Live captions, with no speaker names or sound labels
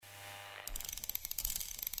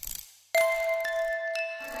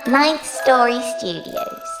Ninth Story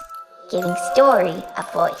Studios, giving story a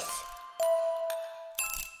voice.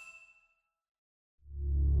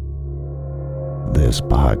 This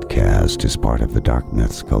podcast is part of the Dark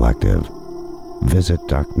Myths Collective. Visit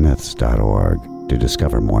darkmyths.org to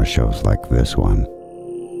discover more shows like this one.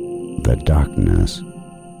 The darkness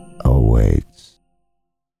awaits.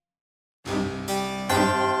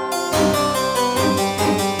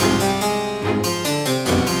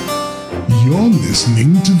 You're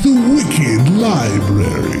listening to The Wicked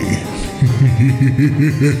Library.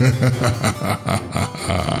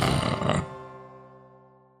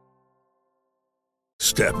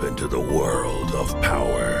 Step into the world of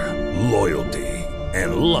power, loyalty,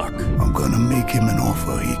 and luck. I'm gonna make him an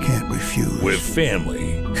offer he can't refuse. With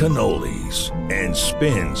family, cannolis, and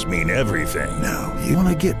spins mean everything. Now, you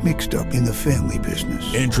wanna get mixed up in the family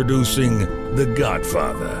business. Introducing The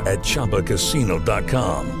Godfather at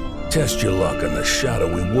ChumbaCasino.com. Test your luck in the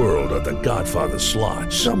shadowy world of The Godfather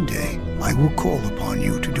slot. Someday, I will call upon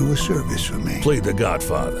you to do a service for me. Play The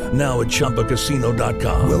Godfather, now at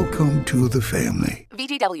ChumbaCasino.com. Welcome to the family.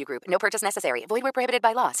 VGW Group. No purchase necessary. Void where prohibited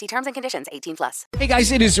by law. See terms and conditions. 18+. Hey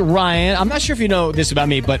guys, it is Ryan. I'm not sure if you know this about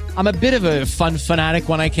me, but I'm a bit of a fun fanatic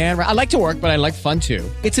when I can. I like to work, but I like fun too.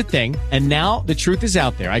 It's a thing. And now the truth is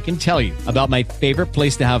out there. I can tell you about my favorite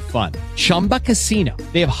place to have fun. Chumba Casino.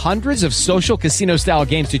 They have hundreds of social casino style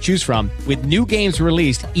games to choose from with new games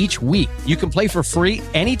released each week. You can play for free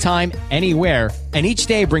anytime, anywhere. And each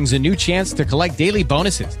day brings a new chance to collect daily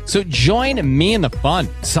bonuses. So join me in the fun.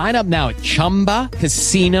 Sign up now at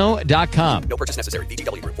ChumbaCasino.com. No purchase necessary.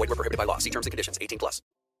 VGW Group. Void where prohibited by law. See terms and conditions. 18+.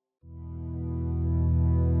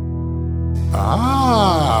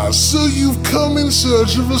 So you've come in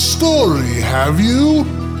search of a story, have you?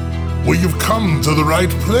 Well, you've come to the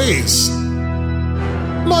right place.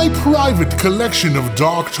 My private collection of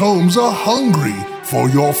dark tomes are hungry for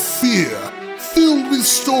your fear, filled with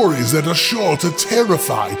stories that are sure to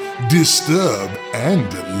terrify, disturb, and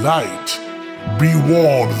delight. Be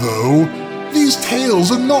warned, though, these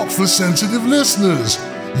tales are not for sensitive listeners.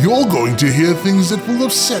 You're going to hear things that will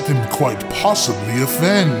upset and quite possibly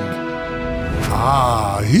offend.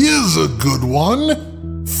 Here's a good one.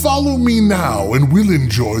 Follow me now and we'll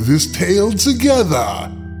enjoy this tale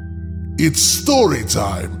together. It's story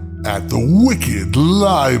time at the Wicked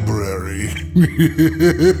Library.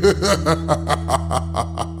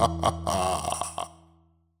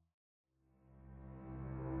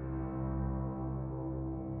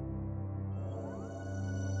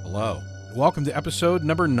 Hello, and welcome to episode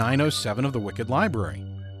number 907 of the Wicked Library.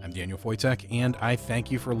 I'm Daniel Foytek, and I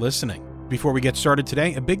thank you for listening. Before we get started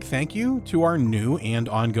today, a big thank you to our new and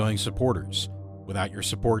ongoing supporters. Without your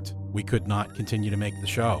support, we could not continue to make the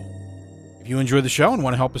show. If you enjoy the show and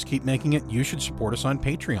want to help us keep making it, you should support us on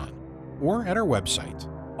Patreon or at our website.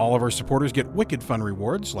 All of our supporters get wicked fun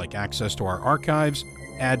rewards like access to our archives,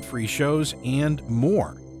 ad-free shows, and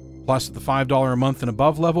more. Plus, at the $5 a month and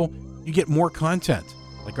above level, you get more content,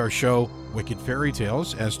 like our show Wicked Fairy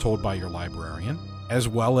Tales, as told by your librarian, as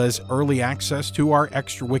well as early access to our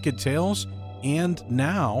extra Wicked Tales, and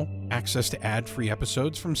now access to ad-free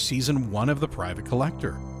episodes from Season 1 of The Private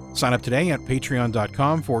Collector. Sign up today at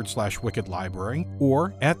patreon.com/Wicked Library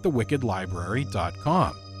or at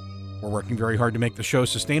thewickedlibrary.com. We're working very hard to make the show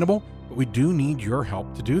sustainable, but we do need your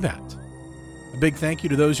help to do that. A big thank you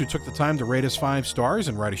to those who took the time to rate us 5 stars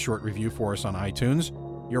and write a short review for us on iTunes.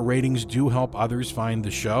 Your ratings do help others find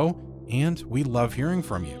the show, and we love hearing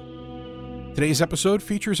from you. Today's episode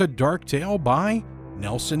features a dark tale by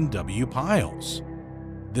Nelson W. Pyles.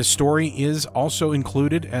 This story is also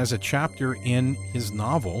included as a chapter in his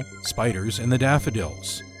novel, Spiders in the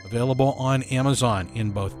Daffodils, available on Amazon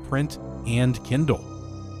in both print and Kindle.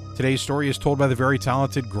 Today's story is told by the very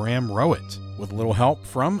talented Graham Rowat, with a little help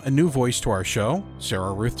from a new voice to our show,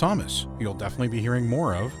 Sarah Ruth Thomas, who you'll definitely be hearing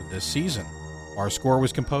more of this season. Our score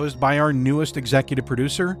was composed by our newest executive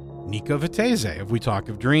producer, Nico Vettese of We Talk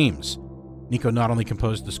of Dreams. Nico not only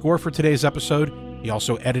composed the score for today's episode, he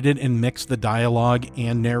also edited and mixed the dialogue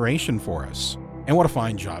and narration for us. And what a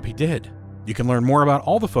fine job he did. You can learn more about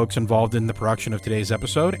all the folks involved in the production of today's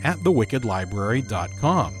episode at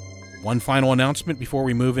thewickedlibrary.com. One final announcement before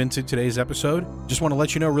we move into today's episode. Just want to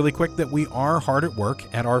let you know really quick that we are hard at work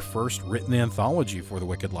at our first written anthology for the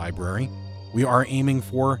Wicked Library. We are aiming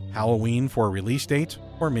for Halloween for a release date,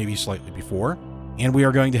 or maybe slightly before. And we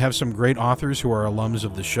are going to have some great authors who are alums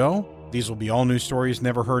of the show. These will be all new stories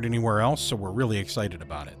never heard anywhere else, so we're really excited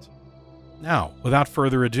about it. Now, without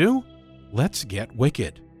further ado, let's get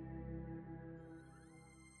wicked.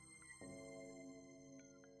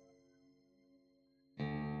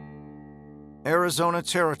 Arizona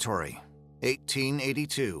Territory,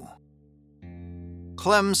 1882.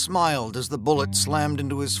 Clem smiled as the bullet slammed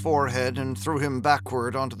into his forehead and threw him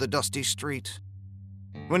backward onto the dusty street.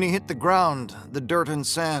 When he hit the ground, the dirt and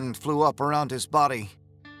sand flew up around his body.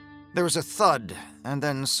 There was a thud, and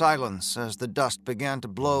then silence as the dust began to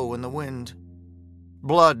blow in the wind.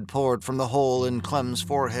 Blood poured from the hole in Clem's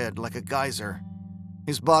forehead like a geyser.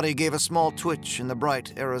 His body gave a small twitch in the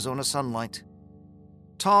bright Arizona sunlight.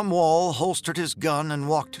 Tom Wall holstered his gun and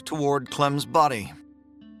walked toward Clem's body.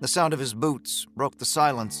 The sound of his boots broke the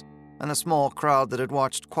silence, and the small crowd that had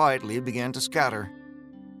watched quietly began to scatter.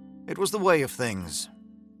 It was the way of things.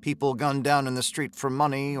 People gunned down in the street for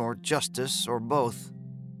money or justice or both.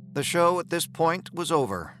 The show at this point was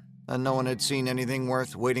over, and no one had seen anything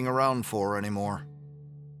worth waiting around for anymore.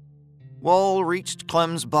 Wall reached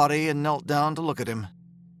Clem's body and knelt down to look at him.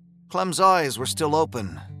 Clem's eyes were still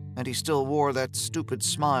open, and he still wore that stupid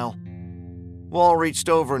smile. Wall reached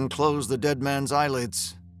over and closed the dead man's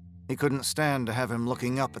eyelids. He couldn't stand to have him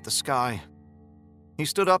looking up at the sky. He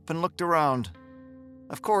stood up and looked around.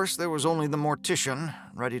 Of course, there was only the mortician,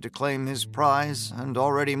 ready to claim his prize and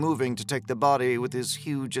already moving to take the body with his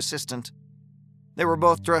huge assistant. They were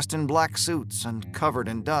both dressed in black suits and covered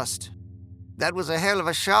in dust. "That was a hell of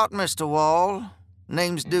a shot, Mr. Wall.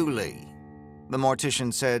 Name's Dooley," the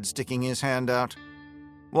mortician said, sticking his hand out.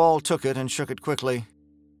 Wall took it and shook it quickly.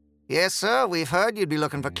 "Yes, sir, we've heard you'd be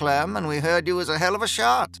looking for Clem, and we heard you was a hell of a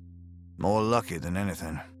shot." "More lucky than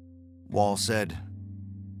anything," Wall said.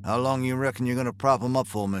 "How long you reckon you're going to prop him up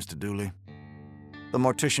for, Mr. Dooley?" The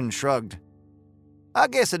mortician shrugged. "I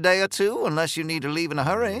guess a day or two, unless you need to leave in a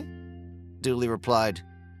hurry," Dooley replied.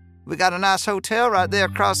 "We got a nice hotel right there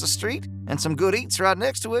across the street, and some good eats right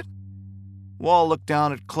next to it." Wall looked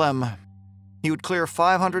down at Clem. He would clear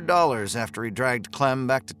 $500 after he dragged Clem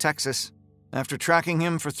back to Texas. After tracking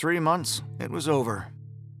him for 3 months, it was over.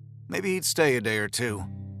 Maybe he'd stay a day or two.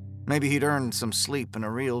 Maybe he'd earned some sleep in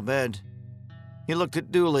a real bed. He looked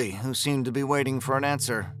at Dooley, who seemed to be waiting for an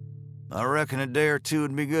answer. "I reckon a day or two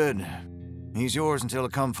would be good. He's yours until I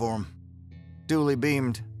come for him." Dooley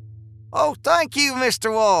beamed. "Oh, thank you,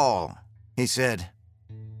 Mr. Wall," he said.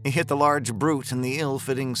 He hit the large brute in the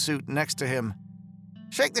ill-fitting suit next to him.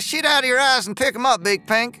 "Shake the shit out of your eyes and pick him up, Big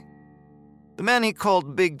Pink." The man he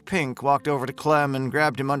called Big Pink walked over to Clem and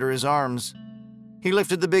grabbed him under his arms. He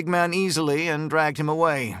lifted the big man easily and dragged him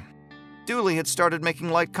away. Dooley had started making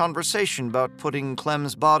light conversation about putting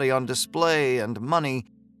Clem's body on display and money,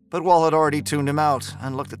 but Wall had already tuned him out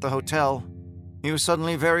and looked at the hotel. He was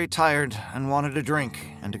suddenly very tired and wanted a drink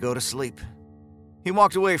and to go to sleep. He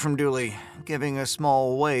walked away from Dooley, giving a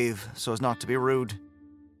small wave so as not to be rude.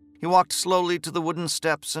 He walked slowly to the wooden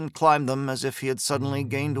steps and climbed them as if he had suddenly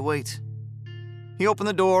gained weight. He opened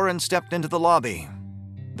the door and stepped into the lobby.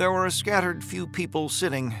 There were a scattered few people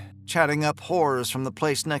sitting, chatting up whores from the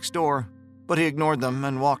place next door, but he ignored them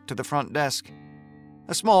and walked to the front desk.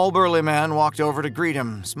 A small, burly man walked over to greet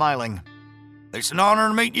him, smiling. "It's an honor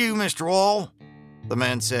to meet you, Mr. Wall," the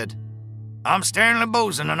man said. "I'm Stanley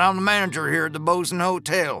Boson, and I'm the manager here at the Boson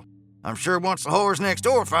Hotel. I'm sure once the whores next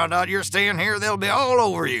door find out you're staying here, they'll be all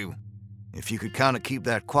over you." "If you could kind of keep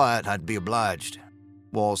that quiet, I'd be obliged,"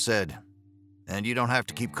 Wall said. "And you don't have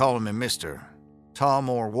to keep calling me Mr. Tom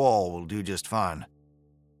or Wall will do just fine.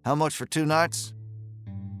 How much for 2 nights?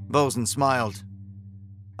 Boson smiled.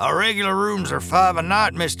 "Our regular rooms are $5 a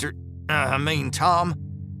night, Tom.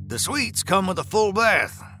 The suites come with a full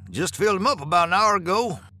bath. Just filled them up about an hour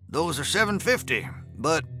ago. Those are $7.50,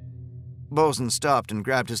 but..." Boson stopped and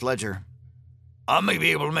grabbed his ledger. "I may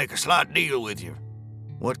be able to make a slight deal with you."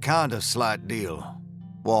 "What kind of slight deal?"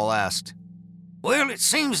 Wall asked. "Well, it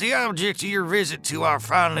seems the object of your visit to our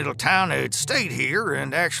fine little town had stayed here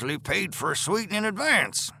and actually paid for a suite in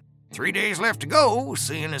advance. 3 days left to go,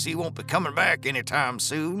 seeing as he won't be coming back anytime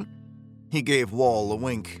soon." He gave Wall a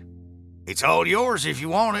wink. "It's all yours if you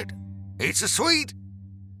want it. It's a suite."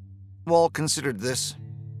 Wall considered this.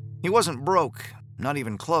 He wasn't broke, not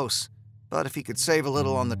even close, but if he could save a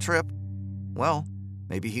little on the trip, well,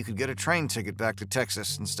 maybe he could get a train ticket back to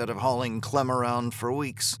Texas instead of hauling Clem around for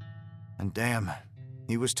weeks. And damn,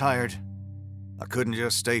 he was tired. "I couldn't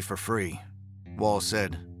just stay for free," Wall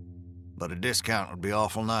said, "but a discount would be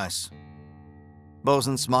awful nice."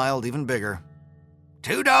 Boson smiled even bigger.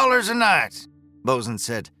 $2 a night, Boson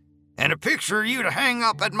said, "and a picture of you to hang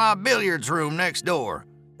up at my billiards room next door.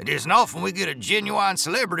 It isn't often we get a genuine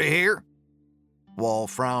celebrity here." Wall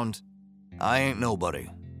frowned. "I ain't nobody,"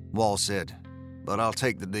 Wall said, "but I'll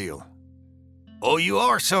take the deal." "Oh, you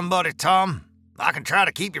are somebody, Tom. I can try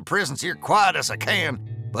to keep your presence here quiet as I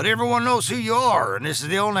can, but everyone knows who you are, and this is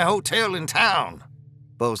the only hotel in town,"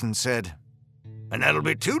 Boson said. and that'll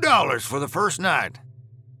be $2 for the first night."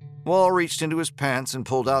 Wall reached into his pants and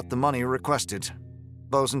pulled out the money requested.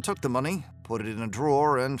 Bosun took the money, put it in a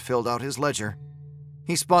drawer, and filled out his ledger.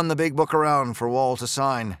 He spun the big book around for Wall to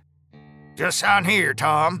sign. "Just sign here,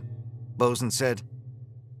 Tom," Bosun said.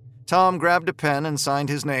 Tom grabbed a pen and signed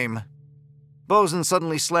his name. Bosun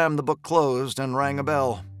suddenly slammed the book closed and rang a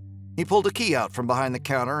bell. He pulled a key out from behind the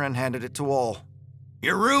counter and handed it to Wall.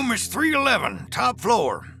 "Your room is 311, top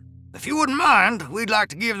floor. If you wouldn't mind, we'd like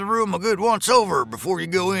to give the room a good once-over before you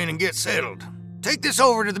go in and get settled. Take this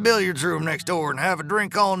over to the billiards room next door and have a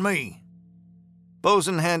drink on me."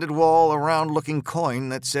 Bosun handed Wall a round-looking coin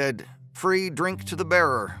that said, "Free drink to the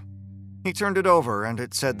bearer." He turned it over, and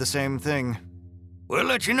it said the same thing. "We'll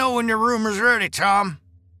let you know when your room is ready, Tom."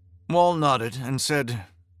 Wall nodded and said,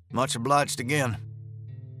 "Much obliged again."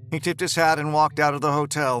 He tipped his hat and walked out of the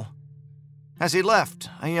hotel. As he left,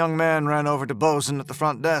 a young man ran over to Bosun at the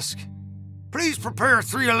front desk. "Please prepare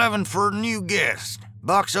 311 for a new guest.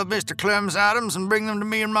 Box up Mr. Clem's items and bring them to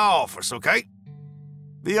me in my office, okay?"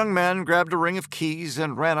 The young man grabbed a ring of keys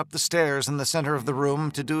and ran up the stairs in the center of the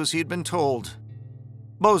room to do as he'd been told.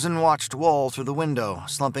 Bosun watched Wall through the window,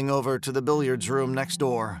 slumping over to the billiards room next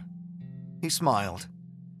door. He smiled.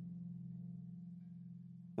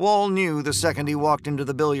 Wall knew the second he walked into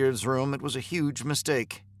the billiards room it was a huge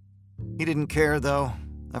mistake. He didn't care, though.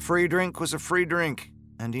 A free drink was a free drink,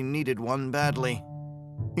 and he needed one badly.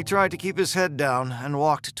 He tried to keep his head down and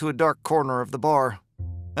walked to a dark corner of the bar.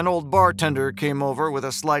 An old bartender came over with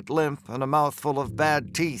a slight limp and a mouthful of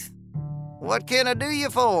bad teeth. "What can I do you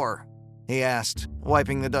for?" he asked,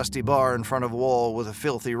 wiping the dusty bar in front of Wall with a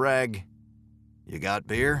filthy rag. "You got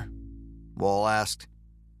beer?" Wall asked.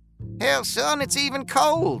 "Hell, son, it's even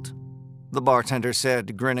cold," the bartender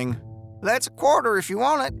said, grinning. "That's a quarter if you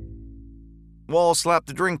want it." Wall slapped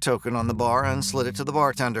the drink token on the bar and slid it to the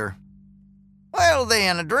bartender. "Well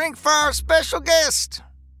then, a drink for our special guest,"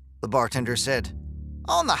 the bartender said.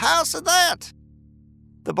 "On the house of that."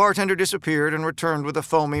 The bartender disappeared and returned with a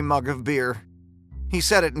foamy mug of beer. He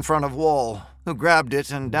set it in front of Wall, who grabbed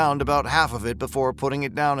it and downed about half of it before putting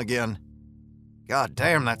it down again. "God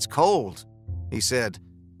damn, that's cold," he said,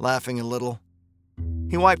 laughing a little.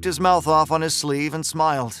 He wiped his mouth off on his sleeve and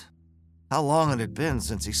smiled. How long had it been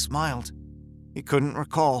since he smiled? He couldn't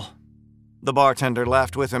recall. The bartender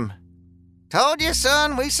laughed with him. "Told you,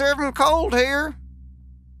 son, we serve 'em cold here."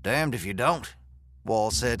 "Damned if you don't,"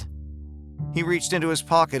 Wall said. He reached into his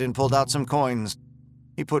pocket and pulled out some coins.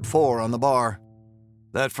 He put 4 on the bar.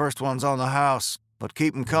 "That first one's on the house, but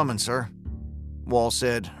keep 'em coming, sir," Wall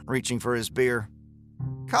said, reaching for his beer.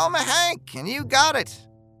 "Call me Hank, and you got it.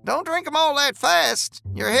 Don't drink 'em all that fast.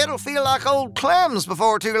 Your head'll feel like old Clem's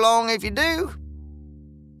before too long if you do."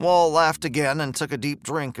 Wall laughed again and took a deep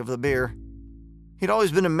drink of the beer. He'd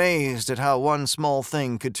always been amazed at how one small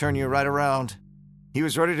thing could turn you right around. He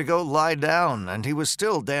was ready to go lie down, and he was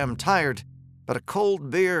still damn tired, but a cold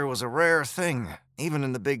beer was a rare thing, even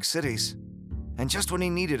in the big cities. And just when he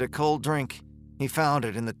needed a cold drink, he found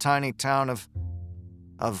it in the tiny town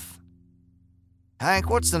of... "Hank,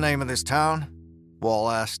 what's the name of this town?" Wall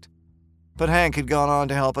asked. But Hank had gone on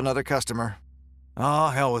to help another customer. "Oh,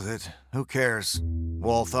 hell with it. Who cares?"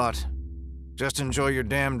 Wall thought. "Just enjoy your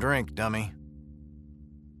damn drink, dummy."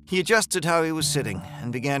 He adjusted how he was sitting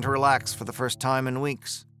and began to relax for the first time in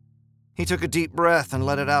weeks. He took a deep breath and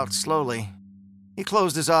let it out slowly. He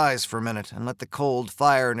closed his eyes for a minute and let the cold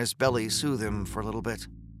fire in his belly soothe him for a little bit.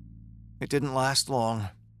 It didn't last long.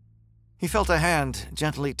 He felt a hand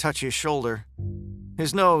gently touch his shoulder.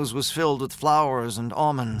 His nose was filled with flowers and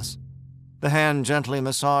almonds. The hand gently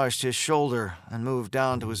massaged his shoulder and moved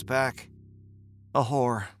down to his back. A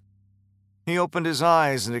whore. He opened his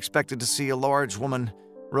eyes and expected to see a large woman,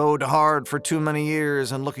 rode hard for too many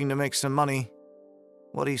years and looking to make some money.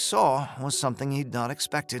 What he saw was something he'd not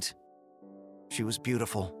expected. She was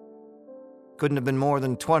beautiful. Couldn't have been more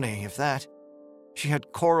than 20, if that. She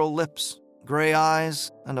had coral lips, gray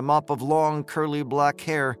eyes, and a mop of long, curly black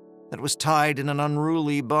hair that was tied in an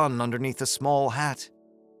unruly bun underneath a small hat.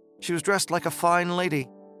 She was dressed like a fine lady.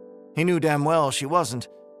 He knew damn well she wasn't,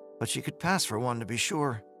 but she could pass for one to be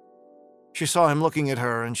sure. She saw him looking at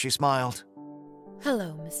her, and she smiled.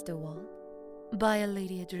 "Hello, Mr. Wall. Buy a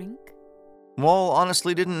lady a drink?" Wall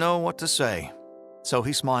honestly didn't know what to say, so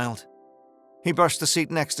he smiled. He brushed the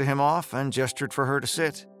seat next to him off and gestured for her to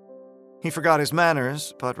sit. He forgot his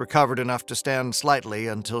manners, but recovered enough to stand slightly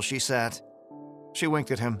until she sat. She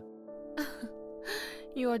winked at him.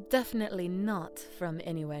 "You are definitely not from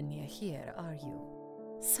anywhere near here, are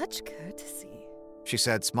you? Such courtesy," she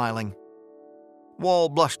said, smiling. Wall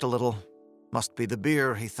blushed a little. Must be the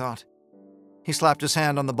beer, he thought. He slapped his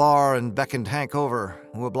hand on the bar and beckoned Hank over,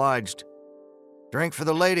 who obliged. "Drink for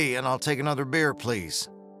the lady, and I'll take another beer, please,"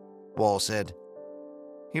 Wall said.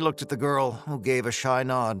 He looked at the girl, who gave a shy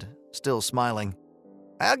nod, still smiling.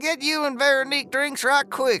 "I'll get you and Veronique drinks right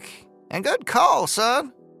quick. And good call,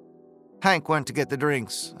 son." Hank went to get the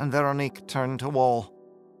drinks, and Veronique turned to Wall.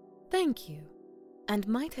 Thank you. And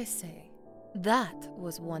might I say, that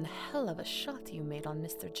was one hell of a shot you made on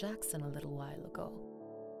Mr. Jackson a little while ago.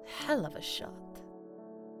 Hell of a shot.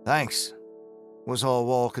 "Thanks," was all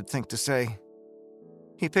Wall could think to say.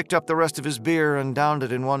 He picked up the rest of his beer and downed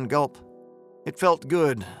it in one gulp. It felt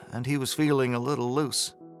good, and he was feeling a little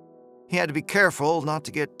loose. He had to be careful not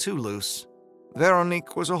to get too loose.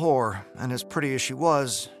 Veronique was a whore, and as pretty as she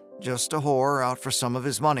was, just a whore out for some of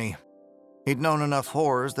his money. He'd known enough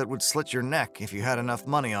whores that would slit your neck if you had enough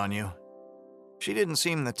money on you. She didn't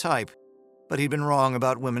seem the type, but he'd been wrong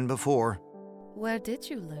about women before. Where did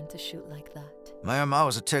you learn to shoot like that? "Ma'am, I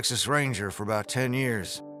was a Texas Ranger for about 10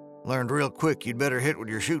 years. Learned real quick you'd better hit what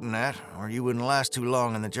you're shooting at, or you wouldn't last too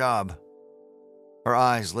long in the job." Her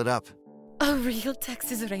eyes lit up. A real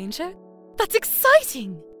Texas Ranger? That's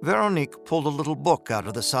exciting! Veronique pulled a little book out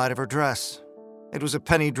of the side of her dress. It was a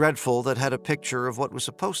penny dreadful that had a picture of what was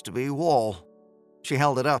supposed to be Wall. She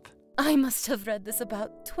held it up. I must have read this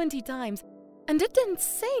about 20 times, and it didn't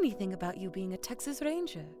say anything about you being a Texas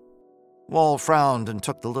Ranger. Wall frowned and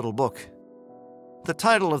took the little book. The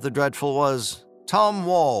title of the dreadful was Tom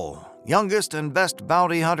Wall, youngest and best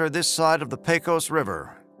bounty hunter this side of the Pecos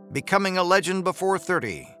River, becoming a legend before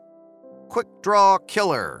 30. Quick draw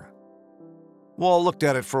killer. Wall looked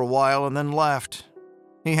at it for a while and then laughed.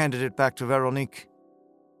 He handed it back to Veronique.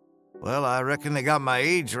 "Well, I reckon they got my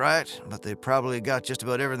age right, but they probably got just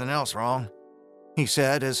about everything else wrong," he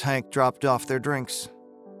said as Hank dropped off their drinks.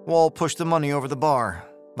 Wall pushed the money over the bar,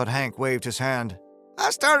 but Hank waved his hand.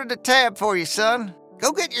 "I started a tab for you, son.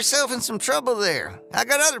 Go get yourself in some trouble there. I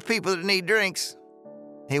got other people that need drinks."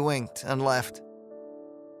 He winked and left.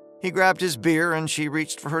 He grabbed his beer and she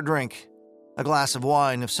reached for her drink, a glass of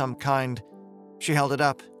wine of some kind. She held it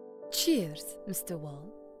up. Cheers, Mr. Wall.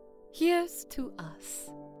 Here's to us.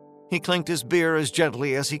 He clinked his beer as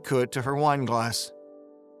gently as he could to her wine glass.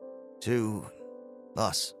 "To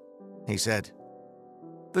us," he said.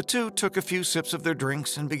 The two took a few sips of their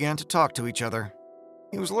drinks and began to talk to each other.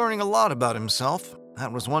 He was learning a lot about himself,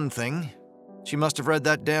 that was one thing. She must have read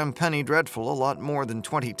that damn penny dreadful a lot more than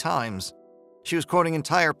 20 times. She was quoting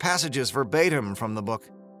entire passages verbatim from the book.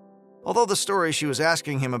 Although the stories she was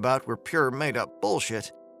asking him about were pure made-up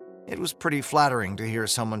bullshit, it was pretty flattering to hear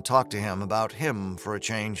someone talk to him about him for a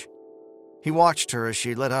change. He watched her as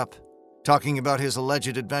she lit up, talking about his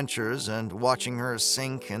alleged adventures and watching her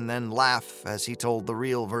sink and then laugh as he told the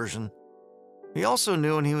real version. He also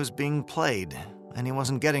knew when he was being played, and he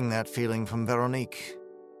wasn't getting that feeling from Veronique.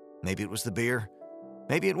 Maybe it was the beer,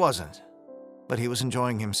 maybe it wasn't, but he was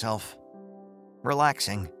enjoying himself.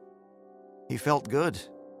 Relaxing. He felt good.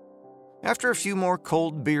 After a few more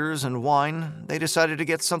cold beers and wine, they decided to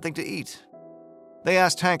get something to eat. They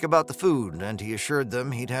asked Hank about the food, and he assured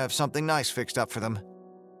them he'd have something nice fixed up for them.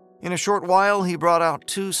 In a short while, he brought out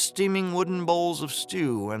 2 steaming wooden bowls of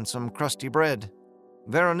stew and some crusty bread.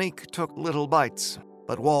 Veronique took little bites,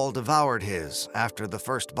 but Wall devoured his after the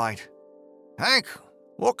first bite. "Hank,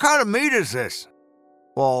 what kind of meat is this?"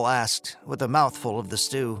 Wall asked, with a mouthful of the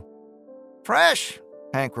stew. "Fresh,"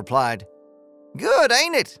 Hank replied. "Good,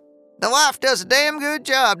 ain't it? The wife does a damn good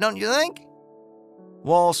job, don't you think?"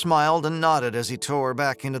 Wall smiled and nodded as he tore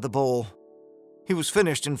back into the bowl. He was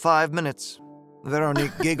finished in 5 minutes.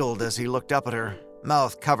 Veronique giggled as he looked up at her,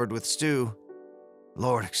 mouth covered with stew.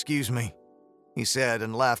 "Lord, excuse me," he said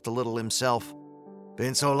and laughed a little himself.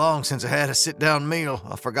 "Been so long since I had a sit-down meal,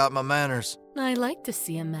 I forgot my manners." I like to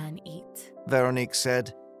see a man eat, Veronique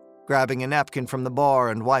said, grabbing a napkin from the bar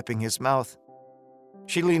and wiping his mouth.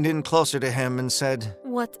 She leaned in closer to him and said,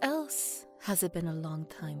 What else has it been a long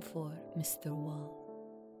time for, Mr. Wall?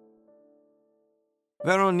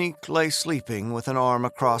 Veronique lay sleeping with an arm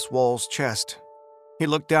across Wall's chest. He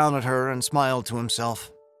looked down at her and smiled to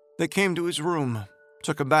himself. They came to his room,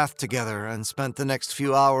 took a bath together, and spent the next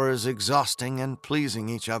few hours exhausting and pleasing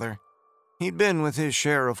each other. He'd been with his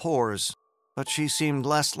share of whores, but she seemed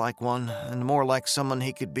less like one and more like someone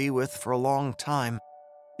he could be with for a long time.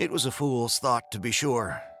 It was a fool's thought, to be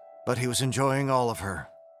sure, but he was enjoying all of her,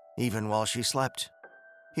 even while she slept.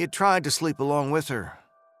 He had tried to sleep along with her,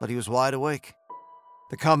 but he was wide awake.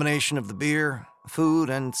 The combination of the beer, food,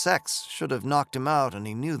 and sex should have knocked him out, and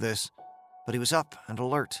he knew this, but he was up and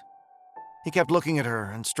alert. He kept looking at her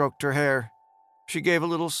and stroked her hair. She gave a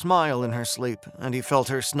little smile in her sleep, and he felt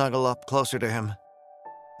her snuggle up closer to him.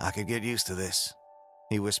 I could get used to this,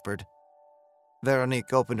 he whispered.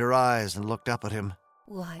 Veronique opened her eyes and looked up at him.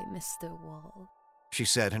 Why, Mr. Wall, she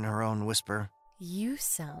said in her own whisper. You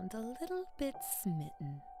sound a little bit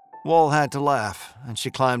smitten. Wall had to laugh, and she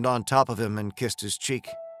climbed on top of him and kissed his cheek.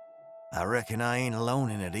 I reckon I ain't alone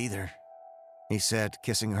in it either, he said,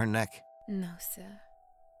 kissing her neck. No, sir,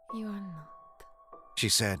 you are not, she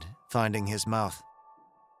said, finding his mouth.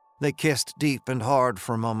 They kissed deep and hard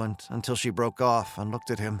for a moment until she broke off and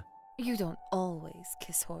looked at him. You don't always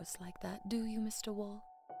kiss whores like that, do you, Mr. Wall?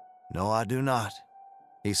 No, I do not,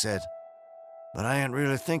 he said. But I ain't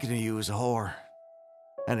really thinking of you as a whore.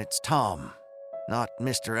 And it's Tom, not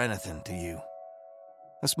Mr. Anything to you.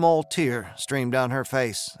 A small tear streamed down her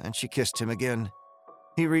face, and she kissed him again.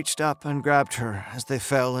 He reached up and grabbed her as they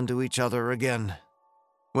fell into each other again.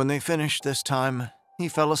 When they finished this time, he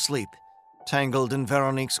fell asleep, tangled in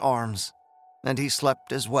Veronique's arms, and he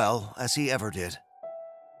slept as well as he ever did.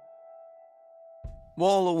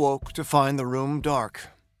 Wall awoke to find the room dark.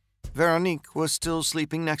 Veronique was still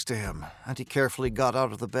sleeping next to him, and he carefully got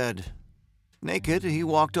out of the bed. Naked, he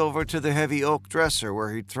walked over to the heavy oak dresser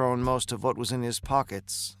where he'd thrown most of what was in his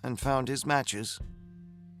pockets and found his matches.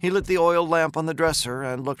 He lit the oil lamp on the dresser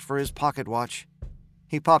and looked for his pocket watch.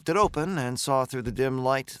 He popped it open and saw through the dim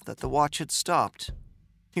light that the watch had stopped.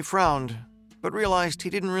 He frowned, but realized he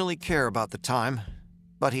didn't really care about the time.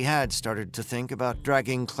 But he had started to think about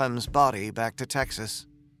dragging Clem's body back to Texas.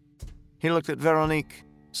 He looked at Veronique,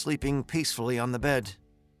 sleeping peacefully on the bed.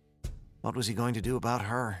 What was he going to do about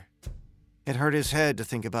her? It hurt his head to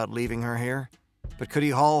think about leaving her here, but could he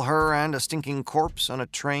haul her and a stinking corpse on a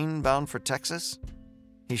train bound for Texas?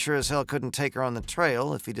 He sure as hell couldn't take her on the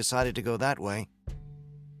trail if he decided to go that way.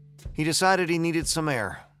 He decided he needed some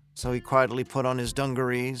air, so he quietly put on his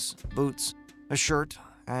dungarees, boots, a shirt,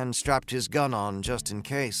 and strapped his gun on just in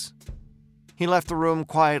case. He left the room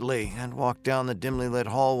quietly and walked down the dimly lit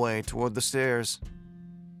hallway toward the stairs.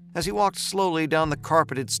 As he walked slowly down the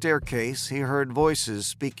carpeted staircase, he heard voices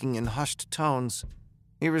speaking in hushed tones.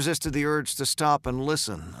 He resisted the urge to stop and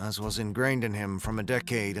listen, as was ingrained in him from a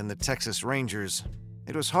decade in the Texas Rangers.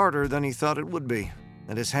 It was harder than he thought it would be,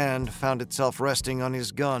 and his hand found itself resting on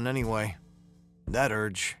his gun anyway. That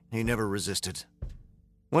urge he never resisted.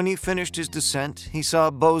 When he finished his descent, he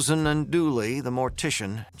saw Bosun and Dooley, the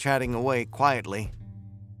mortician, chatting away quietly.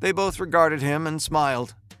 They both regarded him and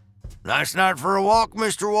smiled. "Nice night for a walk,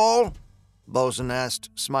 Mr. Wall?" Bosun asked,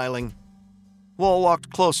 smiling. Wall walked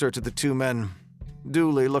closer to the two men.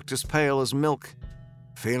 Dooley looked as pale as milk.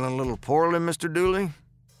 "Feeling a little poorly, Mr. Dooley?"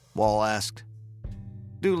 Wall asked.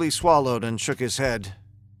 Dooley swallowed and shook his head.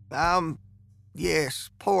 Yes,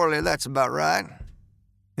 poorly, that's about right."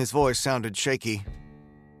 His voice sounded shaky.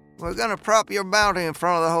 "We're gonna prop your bounty in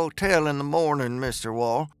front of the hotel in the morning, Mr.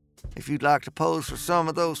 Wall. If you'd like to pose for some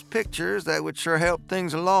of those pictures, that would sure help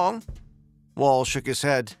things along." Wall shook his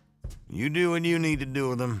head. "You do what you need to do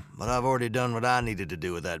with them, but I've already done what I needed to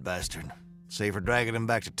do with that bastard. Save for dragging him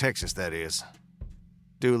back to Texas, that is."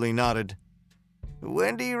 Dooley nodded.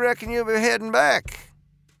 "When do you reckon you'll be heading back?"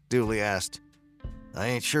 Dooley asked. "I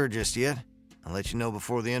ain't sure just yet. I'll let you know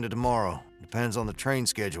before the end of tomorrow. Depends on the train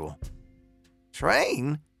schedule."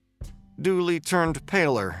 "Train?" Dooley turned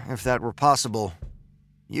paler, if that were possible.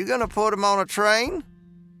 "You gonna put him on a train?"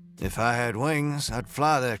 "If I had wings, I'd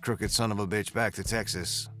fly that crooked son of a bitch back to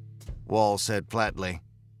Texas," Wall said flatly.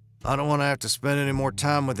 "I don't want to have to spend any more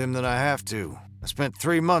time with him than I have to. I spent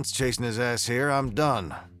 3 months chasing his ass here. I'm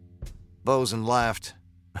done." Bosun laughed.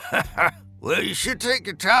 "Well, you should take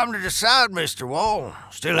your time to decide, Mr. Wall.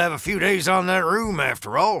 Still have a few days on that room,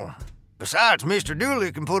 after all. Besides, Mr.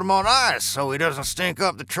 Dooley can put him on ice so he doesn't stink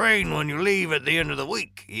up the train when you leave at the end of the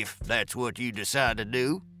week, if that's what you decide to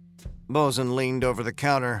do." Bosun leaned over the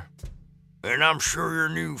counter. "And I'm sure your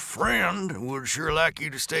new friend would sure like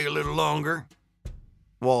you to stay a little longer."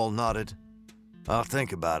 Wall nodded. "I'll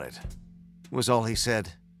think about it," was all he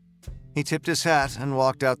said. He tipped his hat and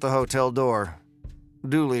walked out the hotel door.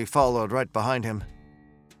 Dooley followed right behind him.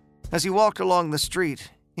 As he walked along the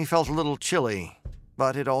street, he felt a little chilly,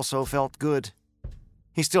 but it also felt good.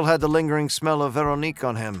 He still had the lingering smell of Veronique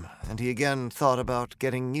on him, and he again thought about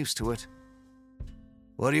getting used to it.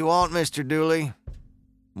 "What do you want, Mr. Dooley?"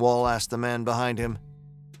 Wall asked the man behind him.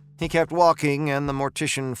 He kept walking, and the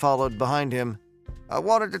mortician followed behind him. "I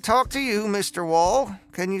wanted to talk to you, Mr. Wall.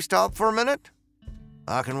 Can you stop for a minute?"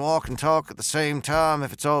 "I can walk and talk at the same time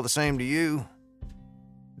if it's all the same to you."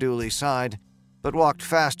 Dooley sighed, but walked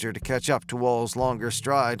faster to catch up to Wall's longer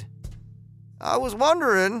stride. "I was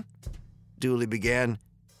wondering," Dooley began,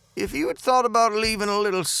 "if you had thought about leaving a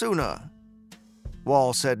little sooner."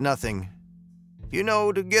 Wall said nothing. "You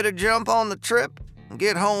know, to get a jump on the trip?"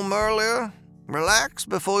 Get home earlier? Relax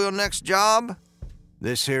before your next job?"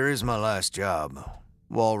 "This here is my last job,"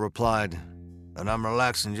 Wall replied, "and I'm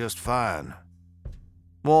relaxing just fine."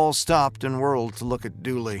 Wall stopped and whirled to look at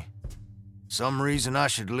Dooley. "Some reason I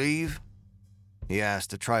should leave?" he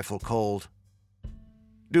asked, a trifle cold.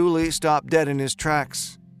 Dooley stopped dead in his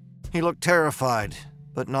tracks. He looked terrified,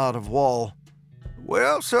 but not of Wall.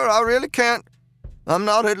 "Well, sir, I really can't. I'm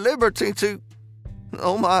not at liberty to...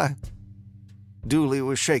 Oh, my." Dooley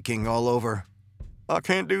was shaking all over. "I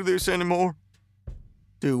can't do this anymore."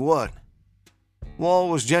 "Do what?" Wall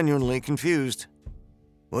was genuinely confused.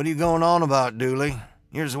 "What are you going on about, Dooley?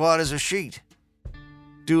 You're as white as a sheet."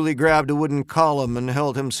 Dooley grabbed a wooden column and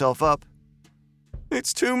held himself up.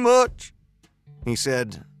 "It's too much," he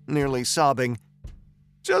said, nearly sobbing.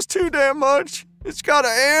 "Just too damn much. It's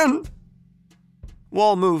gotta end."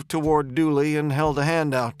 Wall moved toward Dooley and held a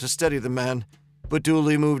hand out to steady the man, but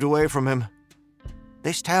Dooley moved away from him.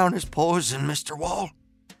 "This town is poison, Mr. Wall.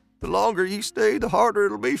 The longer you stay, the harder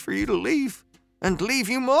it'll be for you to leave. And leave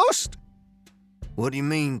you must." "What do you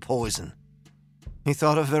mean, poison?" He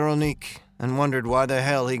thought of Veronique and wondered why the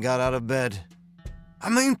hell he got out of bed. "I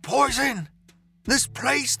mean poison! This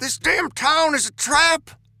place, this damn town is a trap!"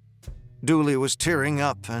 Dooley was tearing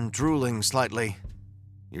up and drooling slightly.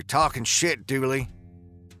 "You're talking shit, Dooley."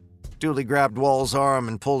 Dooley grabbed Wall's arm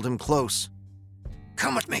and pulled him close.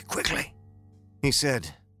 "Come with me quickly," he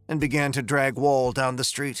said, and began to drag Wall down the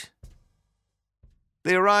street.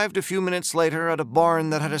 They arrived a few minutes later at a barn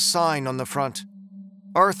that had a sign on the front.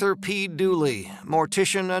 "Arthur P. Dooley,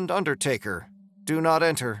 Mortician and Undertaker. Do not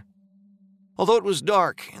enter." Although it was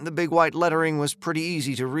dark, the big white lettering was pretty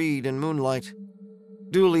easy to read in moonlight.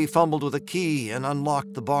 Dooley fumbled with a key and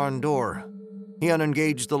unlocked the barn door. He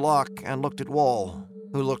unengaged the lock and looked at Wall,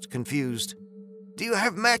 who looked confused. "Do you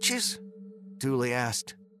have matches?" Dooley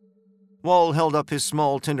asked. Wall held up his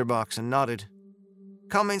small tinderbox and nodded.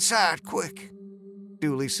 "Come inside, quick,"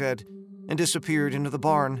 Dooley said, and disappeared into the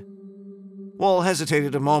barn. Wall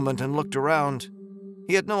hesitated a moment and looked around.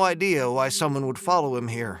 He had no idea why someone would follow him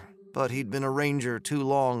here, but he'd been a ranger too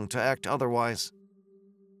long to act otherwise.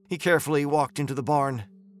 He carefully walked into the barn.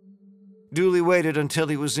 Dooley waited until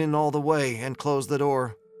he was in all the way and closed the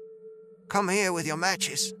door. "Come here with your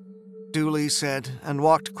matches," Dooley said, and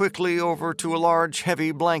walked quickly over to a large,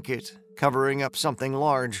 heavy blanket covering up something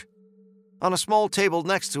large. On a small table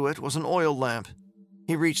next to it was an oil lamp.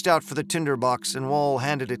 He reached out for the tinderbox and Wall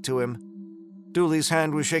handed it to him. Dooley's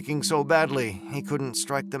hand was shaking so badly he couldn't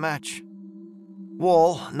strike the match.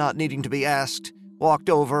 Wall, not needing to be asked, walked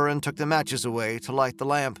over and took the matches away to light the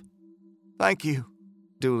lamp. "Thank you,"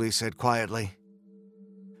 Dooley said quietly.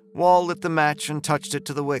 Wall lit the match and touched it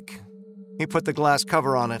to the wick. He put the glass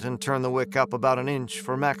cover on it and turned the wick up about an inch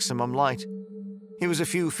for maximum light. He was a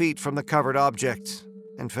few feet from the covered object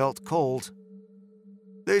and felt cold.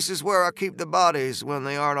 "This is where I keep the bodies when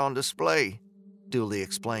they aren't on display," Dooley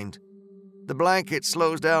explained. "The blanket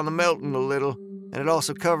slows down the melting a little, and it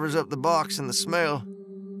also covers up the box and the smell.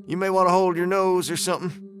 You may want to hold your nose or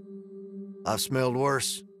something." "I've smelled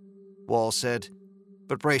worse," Wall said,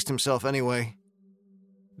 but braced himself anyway.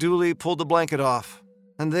 Dooley pulled the blanket off,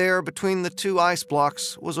 and there, between the two ice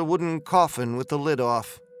blocks, was a wooden coffin with the lid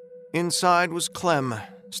off. Inside was Clem,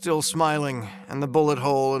 still smiling, and the bullet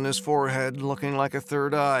hole in his forehead looking like a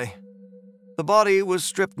third eye. The body was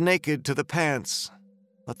stripped naked to the pants,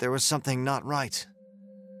 but there was something not right.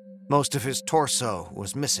 Most of his torso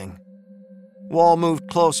was missing. Wall moved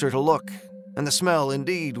closer to look, and the smell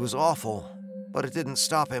indeed was awful, but it didn't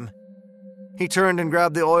stop him. He turned and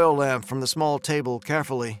grabbed the oil lamp from the small table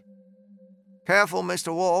carefully. "Careful,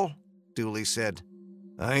 Mr. Wall," Dooley said.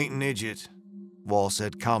 "I ain't an idiot," Wall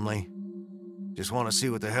said calmly. "Just want to see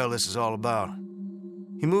what the hell this is all about."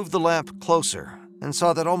 He moved the lamp closer and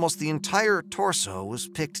saw that almost the entire torso was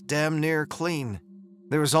picked damn near clean.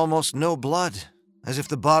 There was almost no blood, as if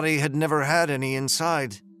the body had never had any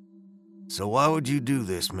inside. "So why would you do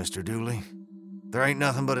this, Mr. Dooley? There ain't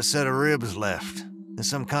nothing but a set of ribs left. Is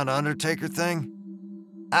some kind of Undertaker thing?"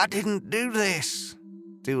 "I didn't do this,"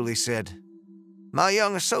 Dooley said. "My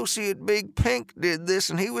young associate Big Pink did this,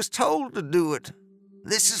 and he was told to do it.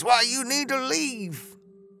 This is why you need to leave."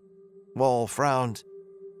 Wall frowned.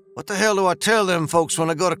 "What the hell do I tell them folks when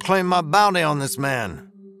I go to claim my bounty on this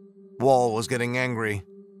man?" Wall was getting angry.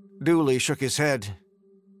 Dooley shook his head.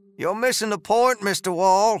 "You're missing the point, Mr.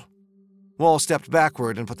 Wall." Wall stepped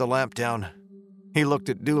backward and put the lamp down. He looked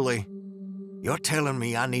at Dooley. "You're telling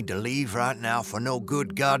me I need to leave right now for no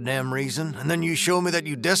good goddamn reason, and then you show me that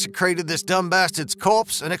you desecrated this dumb bastard's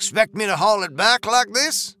corpse and expect me to haul it back like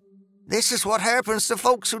this? This is what happens to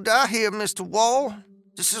folks who die here, Mr. Wall.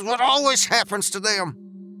 This is what always happens to them.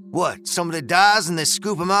 What, somebody dies and they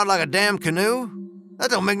scoop him out like a damn canoe? That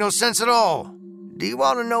don't make no sense at all. Do you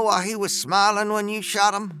want to know why he was smiling when you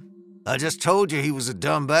shot him? I just told you he was a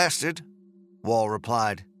dumb bastard, Wall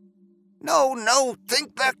replied. No,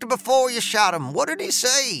 think back to before you shot him. What did he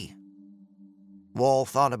say? Wall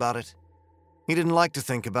thought about it. He didn't like to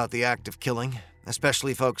think about the act of killing,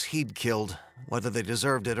 especially folks he'd killed, whether they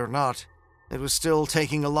deserved it or not. It was still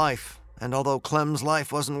taking a life, and although Clem's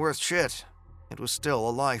life wasn't worth shit, it was still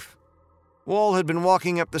a life. Wall had been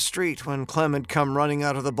walking up the street when Clem had come running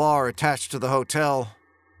out of the bar attached to the hotel.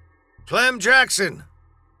 "Clem Jackson!"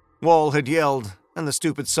 Wall had yelled, and the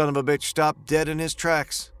stupid son of a bitch stopped dead in his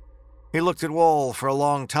tracks. He looked at Wall for a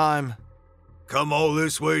long time. "Come all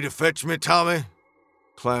this way to fetch me, Tommy?"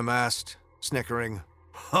 Clem asked, snickering.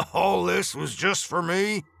 "All this was just for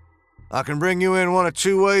me?" "I can bring you in one of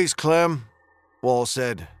two ways, Clem," Wall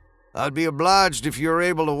said. "I'd be obliged if you were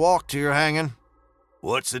able to walk to your hanging."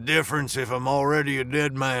 "What's the difference if I'm already a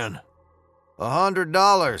dead man?"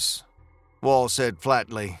 $100, Wall said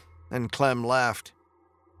flatly, and Clem laughed.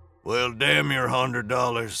 "Well, damn your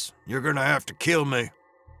 $100. You're gonna have to kill me."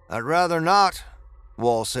 "I'd rather not,"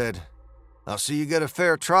 Wall said. "I'll see you get a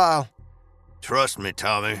fair trial." "Trust me,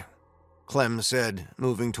 Tommy," Clem said,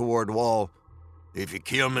 moving toward Wall. "If you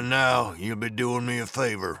kill me now, you'll be doing me a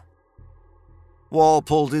favor." Wall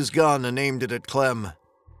pulled his gun and aimed it at Clem.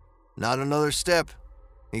 "Not another step,"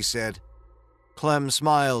 he said. Clem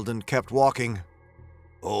smiled and kept walking.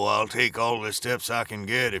 "Oh, I'll take all the steps I can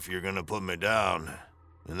get if you're gonna put me down.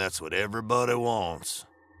 And that's what everybody wants."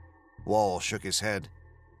 Wall shook his head.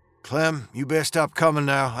 "Clem, you best stop coming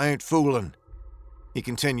now. I ain't fooling." He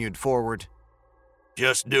continued forward.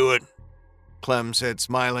 "Just do it," Clem said,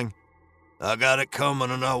 smiling. "I got it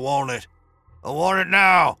coming and I want it. I want it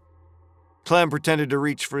now." Clem pretended to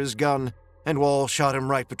reach for his gun, and Wall shot him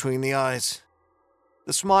right between the eyes.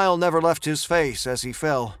 The smile never left his face as he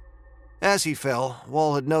fell. As he fell,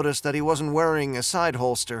 Wall had noticed that he wasn't wearing a side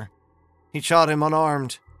holster. He shot him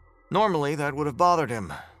unarmed. Normally, that would have bothered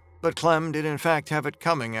him, but Clem did in fact have it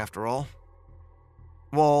coming after all.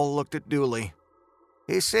 Wall looked at Dooley.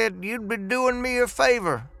 "He said you'd be doing me a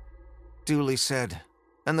favor," Dooley said,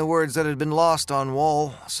 and the words that had been lost on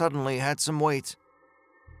Wall suddenly had some weight.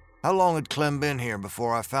 "How long had Clem been here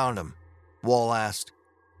before I found him?" Wall asked.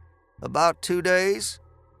 "About 2 days,"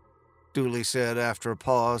 Dooley said after a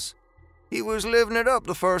pause. "He was living it up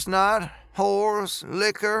the first night. Whores,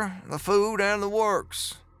 liquor, the food, and the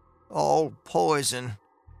works. All poison."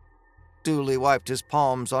 Dooley wiped his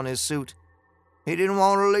palms on his suit. "He didn't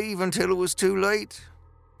want to leave until it was too late.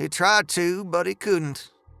 He tried to, but he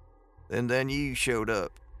couldn't. And then you showed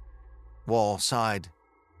up." Wall sighed.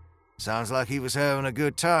 "Sounds like he was having a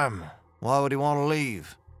good time. Why would he want to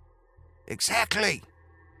leave?" "Exactly,"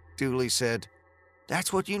 Dooley said.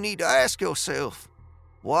 "That's what you need to ask yourself.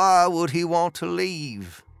 Why would he want to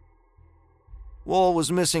leave?" Wall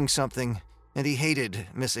was missing something, and he hated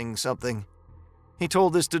missing something. He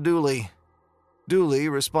told this to Dooley. Dooley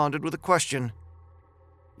responded with a question.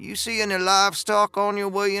 "You see any livestock on your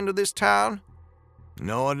way into this town?"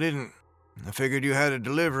 "No, I didn't. I figured you had a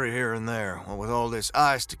delivery here and there, what with all this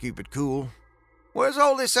ice to keep it cool." "Where's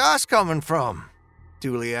all this ice coming from?"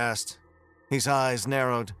 Dooley asked. His eyes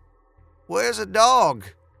narrowed. "Where's a dog?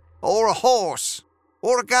 Or a horse?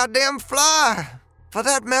 Or a goddamn fly? For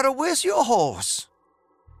that matter, where's your horse?"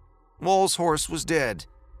 Wall's horse was dead.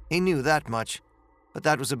 He knew that much, but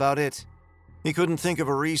that was about it. He couldn't think of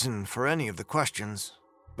a reason for any of the questions,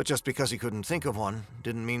 but just because he couldn't think of one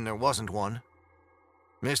didn't mean there wasn't one.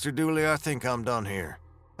 "Mr. Dooley, I think I'm done here.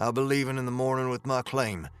 I'll be leaving in the morning with my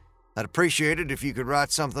claim. I'd appreciate it if you could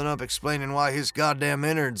write something up explaining why his goddamn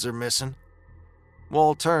innards are missing."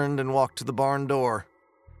 Wall turned and walked to the barn door.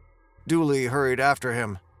 Dooley hurried after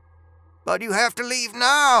him. "But you have to leave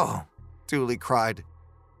now," Dooley cried.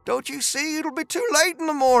 "Don't you see it'll be too late in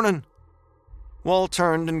the morning?" Wall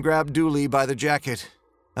turned and grabbed Dooley by the jacket.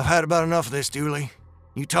 "I've had about enough of this, Dooley.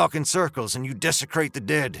 You talk in circles and you desecrate the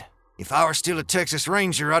dead. If I were still a Texas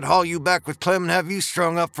Ranger, I'd haul you back with Clem and have you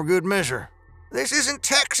strung up for good measure." "This isn't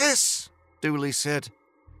Texas," Dooley said.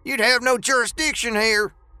 "You'd have no jurisdiction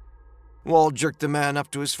here." Wall jerked the man up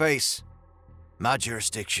to his face. "My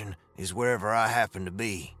jurisdiction is wherever I happen to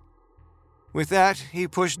be." With that, he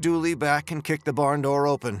pushed Dooley back and kicked the barn door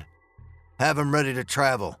open. "Have him ready to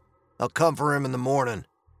travel. I'll come for him in the morning."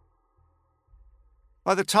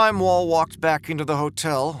 By the time Wall walked back into the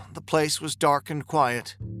hotel, the place was dark and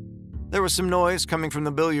quiet. There was some noise coming from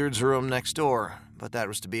the billiards room next door, but that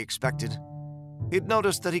was to be expected. He'd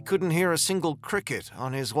noticed that he couldn't hear a single cricket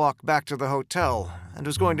on his walk back to the hotel and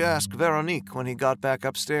was going to ask Veronique when he got back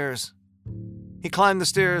upstairs. He climbed the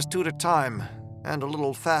stairs 2 at a time, and a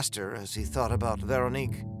little faster as he thought about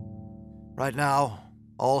Veronique. Right now,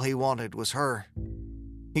 all he wanted was her.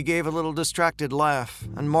 He gave a little distracted laugh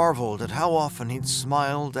and marveled at how often he'd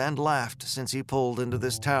smiled and laughed since he pulled into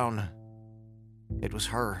this town. It was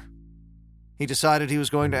her. He decided he was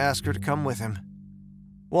going to ask her to come with him.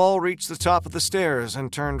 Wall reached the top of the stairs and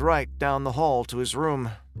turned right down the hall to his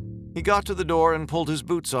room. He got to the door and pulled his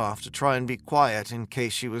boots off to try and be quiet in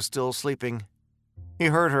case she was still sleeping. He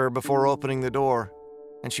heard her before opening the door,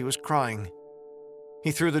 and she was crying.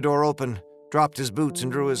 He threw the door open, dropped his boots, and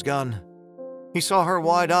drew his gun. He saw her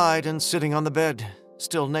wide-eyed and sitting on the bed,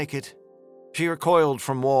 still naked. She recoiled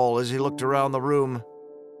from Wall as he looked around the room.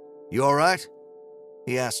 "You all right?"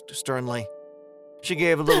 he asked sternly. She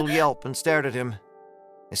gave a little yelp and stared at him.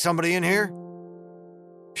 "Is somebody in here?"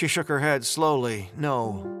 She shook her head slowly,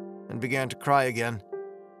 no, and began to cry again.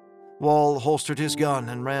 Wall holstered his gun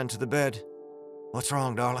and ran to the bed. "What's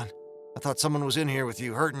wrong, darling? I thought someone was in here with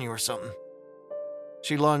you, hurting you or something."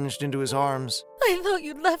 She lunged into his arms. "I thought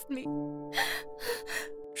you'd left me,"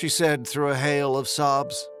 she said through a hail of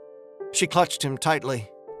sobs. She clutched him tightly.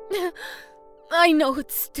 "I know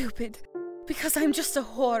it's stupid, because I'm just a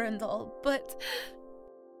whore and all, but..."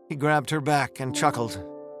 He grabbed her back and chuckled.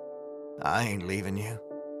 "I ain't leaving you,"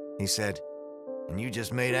 he said, "and you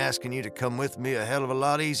just made asking you to come with me a hell of a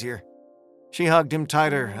lot easier." She hugged him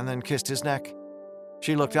tighter and then kissed his neck.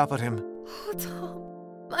 She looked up at him. "Oh,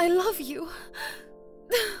 Tom, I love you.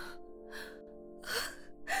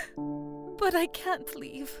 But I can't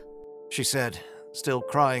leave," she said, still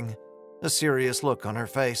crying, a serious look on her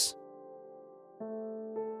face.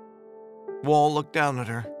 Wall looked down at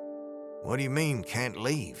her. "What do you mean, can't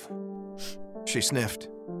leave?" She sniffed.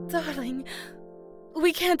 "Darling,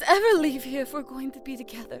 we can't ever leave here if we're going to be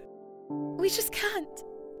together. We just can't."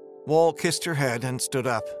 Wall kissed her head and stood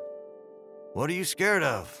up. "What are you scared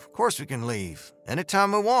of? Of course we can leave,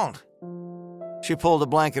 anytime we want." She pulled a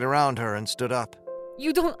blanket around her and stood up.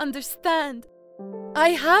 "You don't understand. I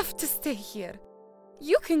have to stay here.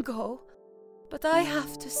 You can go, but I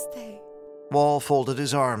have to stay." Wall folded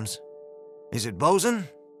his arms. "Is it Bosun?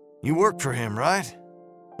 You work for him, right?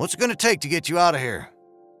 What's it gonna take to get you out of here?"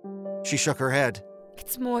 She shook her head.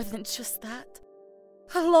 "It's more than just that.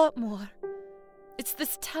 A lot more. It's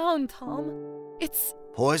this town, Tom. It's..."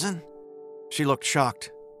 "Poison?" She looked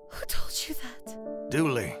shocked. "Who told you that?"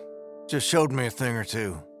 "Dooley. Just showed me a thing or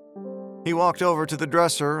two." He walked over to the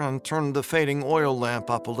dresser and turned the fading oil lamp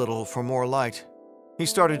up a little for more light. He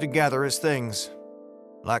started to gather his things.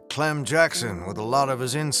 "Like Clem Jackson with a lot of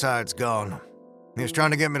his insides gone. He was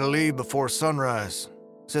trying to get me to leave before sunrise.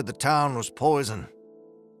 Said the town was poison."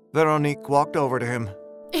 Veronique walked over to him.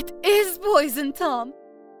 "It is poison, Tom.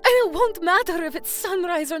 And it won't matter if it's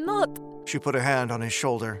sunrise or not." She put a hand on his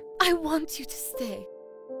shoulder. "I want you to stay,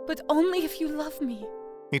 but only if you love me."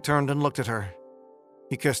 He turned and looked at her.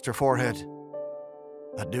 He kissed her forehead.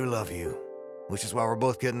 "I do love you, which is why we're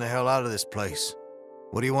both getting the hell out of this place.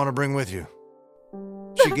 What do you want to bring with you?"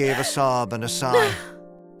 She gave a sob and a sigh.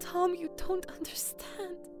 "Tom, you don't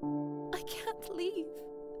understand. I can't leave."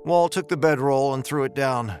 Wall took the bedroll and threw it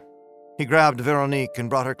down. He grabbed Veronique and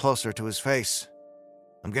brought her closer to his face.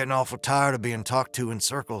 "I'm getting awful tired of being talked to in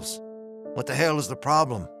circles. What the hell is the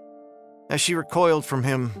problem?" As she recoiled from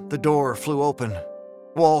him, the door flew open.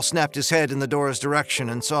 Wall snapped his head in the door's direction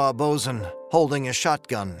and saw Bosun holding a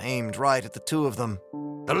shotgun aimed right at the two of them.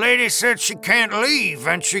 "The lady said she can't leave,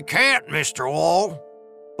 and she can't, Mr. Wall,"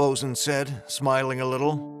 Bosun said, smiling a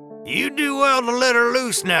little. "You do well to let her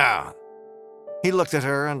loose now." He looked at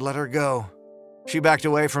her and let her go. She backed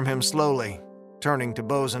away from him slowly, turning to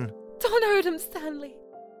Bosun. "Don't hurt him, Stanley.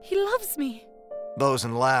 He loves me."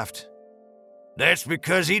 Bosun laughed. "That's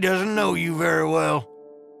because he doesn't know you very well."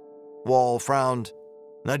 Wall frowned.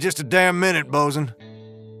 "Now just a damn minute, Bosun."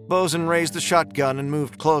 Bosun raised the shotgun and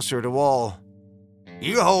moved closer to Wall.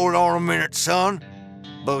 "You hold on a minute, son,"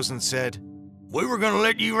 Bosun said. "We were gonna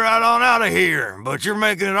let you right on out of here, but you're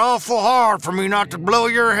making it awful hard for me not to blow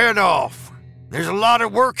your head off. There's a lot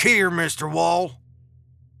of work here, Mr. Wall."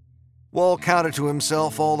 Wall counted to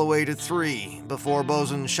himself all the way to 3 before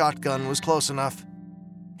Bosun's shotgun was close enough.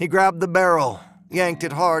 He grabbed the barrel, yanked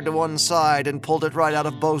it hard to one side, and pulled it right out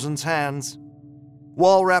of Bosun's hands.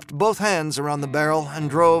 Wall wrapped both hands around the barrel and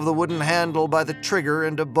drove the wooden handle by the trigger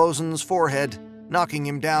into Bosun's forehead, knocking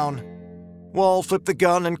him down. Wall flipped the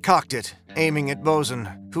gun and cocked it, aiming at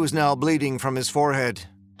Bosun, who was now bleeding from his forehead.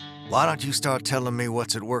 "Why don't you start telling me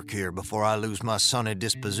what's at work here before I lose my sunny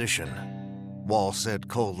disposition?" Wall said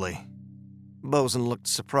coldly. Bosun looked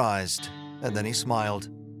surprised, and then he smiled.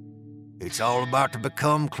 "It's all about to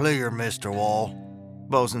become clear, Mr. Wall,"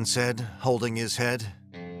 Bosun said, holding his head.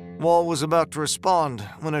 Wall was about to respond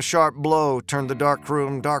when a sharp blow turned the dark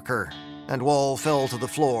room darker, and Wall fell to the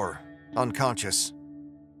floor, unconscious.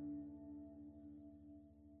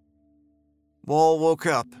 Wall woke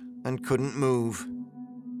up and couldn't move.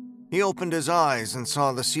 He opened his eyes and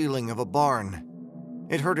saw the ceiling of a barn.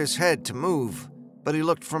 It hurt his head to move, but he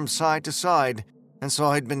looked from side to side and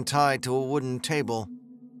saw he'd been tied to a wooden table.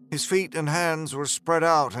 His feet and hands were spread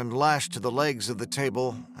out and lashed to the legs of the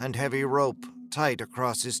table, and heavy rope tight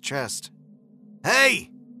across his chest.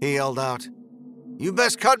 "Hey!" he yelled out. "You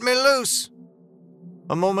best cut me loose!"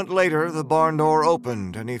 A moment later, the barn door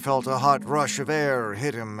opened, and he felt a hot rush of air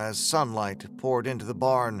hit him as sunlight poured into the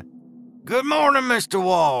barn. "Good morning, Mr.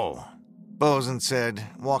 Wall," Bosun said,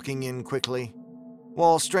 walking in quickly.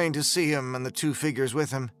 Wall strained to see him and the two figures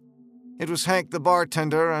with him. It was Hank the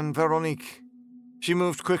bartender and Veronique. She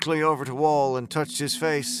moved quickly over to Wall and touched his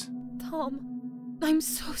face. Tom, I'm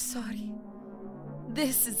so sorry.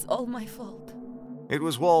 This is all my fault. It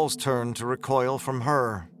was Wall's turn to recoil from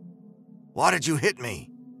her. "Why did you hit me?"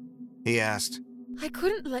 he asked. I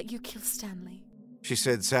couldn't let you kill Stanley, she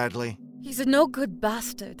said sadly. He's a no-good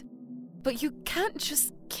bastard, but you can't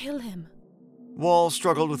just kill him. Wall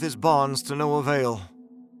struggled with his bonds to no avail.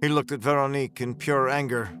 He looked at Veronique in pure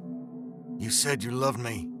anger. "You said you loved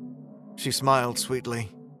me." She smiled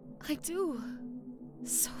sweetly. I do.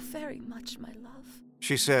 So very much, my love,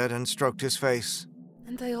 she said and stroked his face.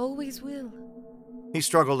 And I always will. He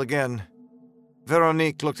struggled again.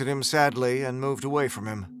 Veronique looked at him sadly and moved away from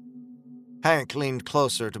him. Hank leaned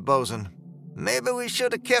closer to Bosun. "Maybe we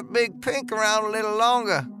should have kept Big Pink around a little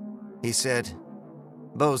longer," he said.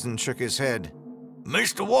 Bosun shook his head.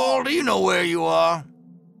 "Mr. Wall, do you know where you are?"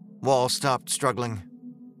 Wall stopped struggling.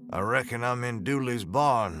 "I reckon I'm in Dooley's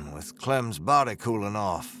barn with Clem's body cooling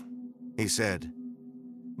off," he said.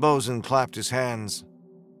 Bosun clapped his hands.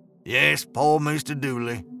 "Yes, poor Mr.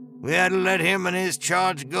 Dooley. We had to let him and his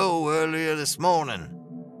charge go earlier this morning,"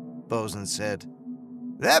 Bosun said.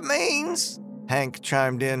 "That means," Hank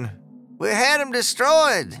chimed in, "we had him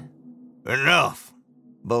destroyed." "Enough,"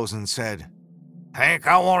 Bosun said. "Hank,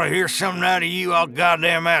 I want to hear something out of you. I'll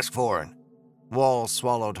goddamn ask for it." Wall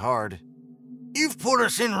swallowed hard. "You've put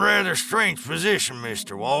us in a rather strange position,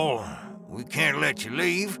 Mr. Wall. We can't let you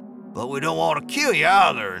leave, but we don't want to kill you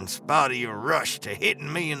either in spite of your rush to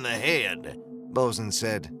hitting me in the head," Bosun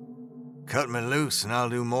said. "Cut me loose and I'll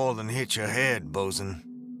do more than hit your head, Bosun,"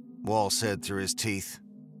 Wall said through his teeth.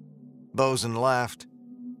 Bosun laughed.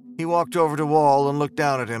 He walked over to Wall and looked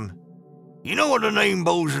down at him. "You know what the name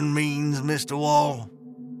Bosun means, Mr. Wall?"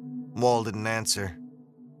 Wall didn't answer.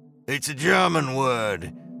 "It's a German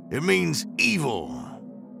word. It means evil.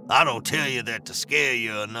 I don't tell you that to scare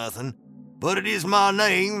you or nothing, but it is my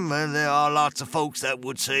name, and there are lots of folks that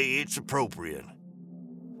would say it's appropriate."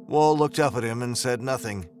 Wall looked up at him and said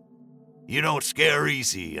nothing. "You don't scare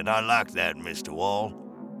easy, and I like that, Mr. Wall.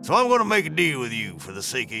 So I'm going to make a deal with you for the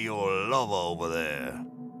sake of your lover over there.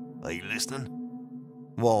 Are you listening?"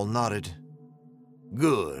 Wall nodded.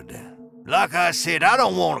 "Good. Like I said, I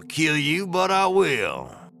don't want to kill you, but I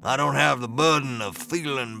will. I don't have the burden of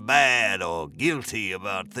feeling bad or guilty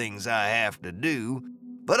about things I have to do,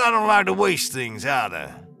 but I don't like to waste things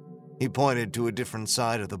either." He pointed to a different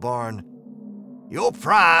side of the barn. "Your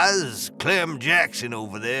prize, Clem Jackson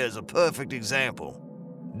over there, is a perfect example.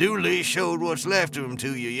 Dooley showed what's left of him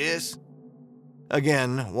to you, yes?"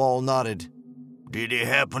 Again, Wall nodded. "Did he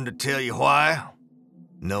happen to tell you why?"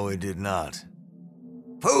 "No, he did not."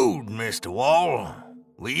 "Food, Mr. Wall.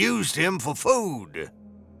 We used him for food."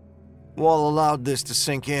 Wall allowed this to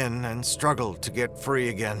sink in and struggled to get free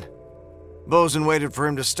again. Bosun waited for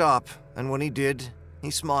him to stop, and when he did,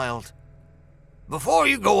 he smiled. "Before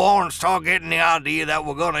you go on and start getting the idea that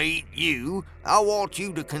we're gonna eat you, I want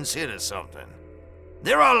you to consider something.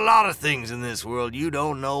 There are a lot of things in this world you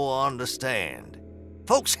don't know or understand.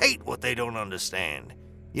 Folks hate what they don't understand.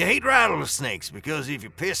 You hate rattlesnakes because if you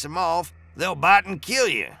piss them off, they'll bite and kill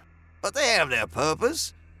you. But they have their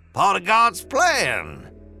purpose, part of God's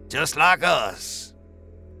plan, just like us."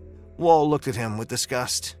 Wall looked at him with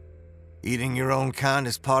disgust. "Eating your own kind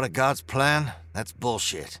is part of God's plan? That's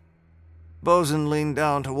bullshit." Bosun leaned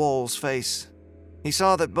down to Wall's face. He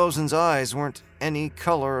saw that Bosun's eyes weren't any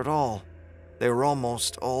color at all. They were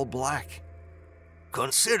almost all black.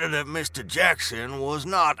 "Consider that Mr. Jackson was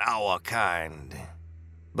not our kind,"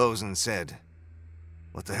 Bosun said.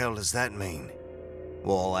 "What the hell does that mean?"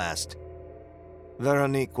 Wall asked.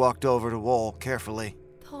 Veronique walked over to Wall carefully.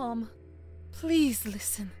 Tom, please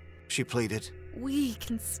listen. she pleaded. We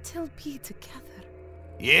can still be together.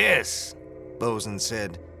 Yes, Bosun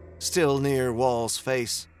said, still near Wall's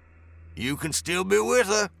face. You can still be with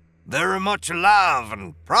her, very much alive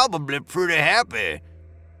and probably pretty happy.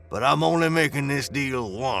 But I'm only making this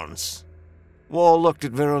deal once. Wall looked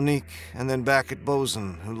at Veronique and then back at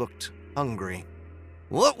Bosun, who looked hungry.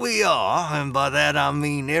 What we are, and by that I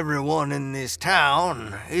mean everyone in this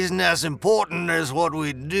town, isn't as important as what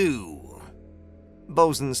we do.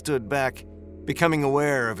 Bosun stood back, becoming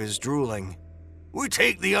aware of his drooling. We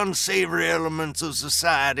take the unsavory elements of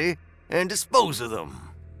society and dispose of them.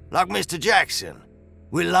 Like Mr. Jackson,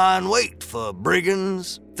 we lie in wait for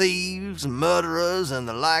brigands, thieves, murderers, and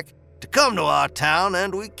the like to come to our town,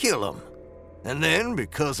 and we kill them. And then,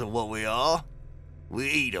 because of what we are, we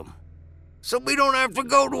eat them. So we don't have to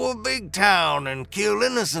go to a big town and kill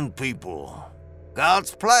innocent people.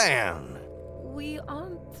 God's plan. We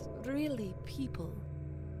aren't really people.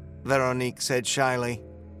 Veronique said shyly.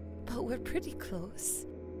 But we're pretty close.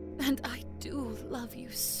 And I do love you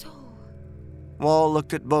so. Wall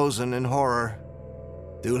looked at Bosun in horror.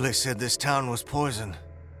 Dooley said this town was poison,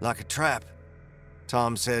 like a trap,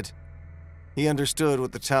 Tom said. He understood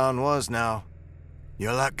what the town was now.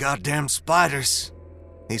 You're like goddamn spiders,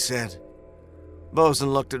 he said. Bosun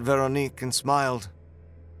looked at Veronique and smiled.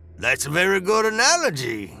 That's a very good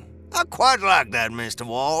analogy. I quite like that, Mr.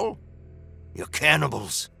 Wall. You're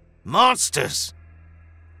cannibals. Monsters.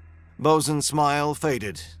 Bosun's smile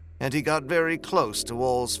faded, and he got very close to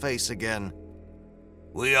Wall's face again.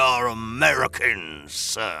 We are Americans,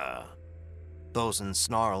 sir, Bosun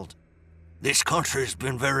snarled. This country's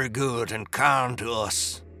been very good and kind to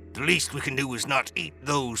us. The least we can do is not eat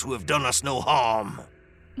those who have done us no harm.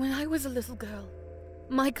 When I was a little girl,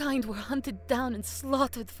 my kind were hunted down and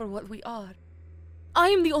slaughtered for what we are. I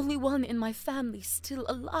am the only one in my family still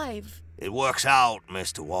alive. It works out,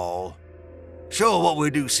 Mr. Wall. Sure, what we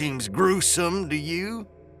do seems gruesome to you,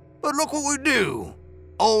 but look what we do.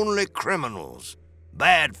 Only criminals.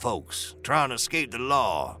 Bad folks trying to escape the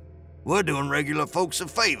law. We're doing regular folks a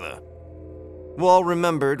favor. Wall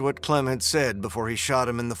remembered what Clem had said before he shot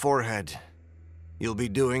him in the forehead. You'll be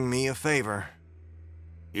doing me a favor.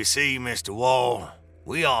 You see, Mr. Wall,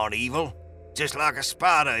 we aren't evil, just like a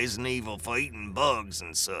spider isn't evil for eating bugs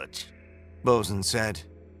and such. Bosun said.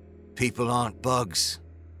 People aren't bugs,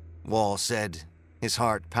 Wall said, his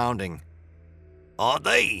heart pounding. Are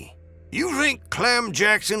they? You think Clem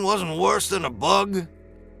Jackson wasn't worse than a bug?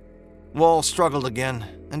 Wall struggled again,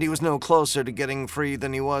 and he was no closer to getting free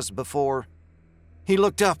than he was before. He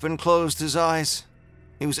looked up and closed his eyes.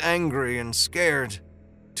 He was angry and scared.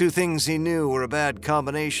 Two things he knew were a bad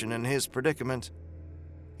combination in his predicament.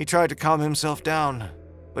 He tried to calm himself down,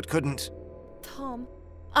 but couldn't. Tom,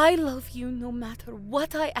 I love you no matter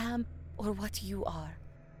what I am or what you are,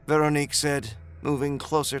 Veronique said, moving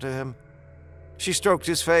closer to him. She stroked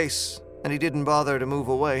his face, and he didn't bother to move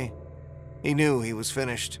away. He knew he was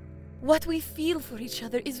finished. What we feel for each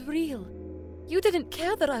other is real. You didn't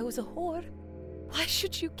care that I was a whore. Why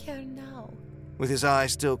should you care now? With his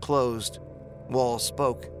eyes still closed, Wall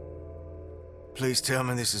spoke. Please tell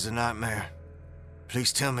me this is a nightmare.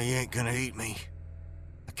 Please tell me you ain't gonna eat me.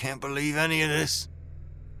 I can't believe any of this.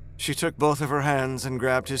 She took both of her hands and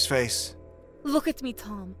grabbed his face. Look at me,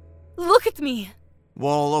 Tom. Look at me.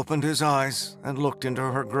 Wall opened his eyes and looked into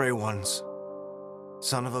her gray ones.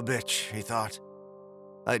 Son of a bitch, he thought.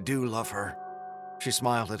 I do love her. She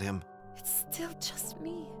smiled at him. It's still just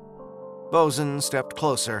me. Bosun stepped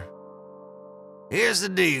closer. Here's the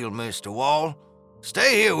deal, Mr. Wall.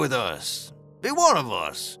 Stay here with us. Be one of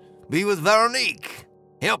us. Be with Veronique.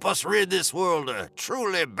 Help us rid this world of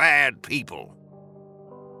truly bad people.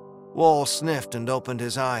 Wall sniffed and opened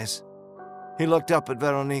his eyes. He looked up at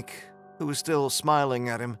Veronique, who was still smiling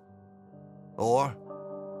at him. Or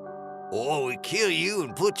we kill you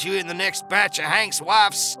and put you in the next batch of Hank's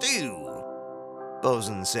wife's stew,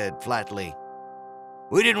 Bosun said flatly.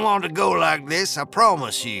 We didn't want to go like this, I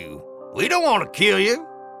promise you. We don't want to kill you.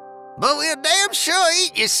 But we'll damn sure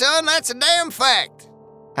eat you, son, that's a damn fact,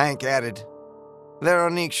 Hank added.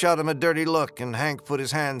 Veronique shot him a dirty look, and Hank put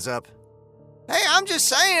his hands up. Hey, I'm just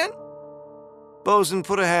saying. Bosun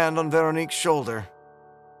put a hand on Veronique's shoulder.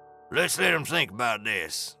 Let's let him think about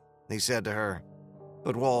this, he said to her.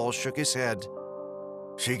 But Wall shook his head.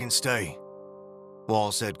 She can stay,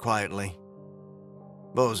 Wall said quietly.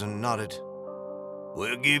 Bosun nodded.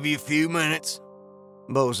 We'll give you a few minutes,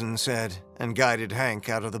 Bosun said, and guided Hank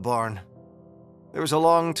out of the barn. There was a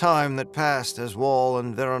long time that passed as Wall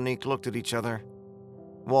and Veronique looked at each other.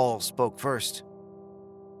 Wall spoke first.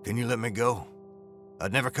 Can you let me go?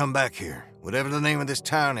 I'd never come back here. Whatever the name of this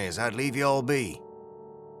town is, I'd leave you all be.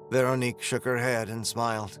 Veronique shook her head and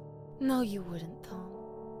smiled. No, you wouldn't, Tom.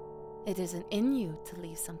 It isn't in you to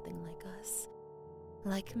leave something like us.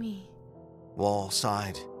 Like me. Wall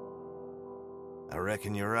sighed. I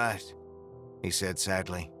reckon you're right, he said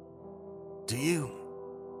sadly.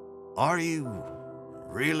 Are you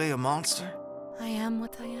really a monster? I am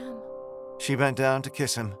what I am. She bent down to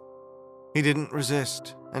kiss him. He didn't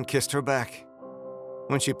resist and kissed her back.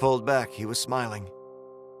 When she pulled back, he was smiling.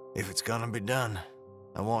 If it's gonna be done,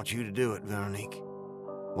 I want you to do it, Veronique,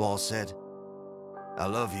 Wall said. I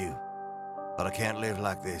love you, but I can't live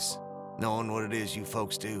like this, knowing what it is you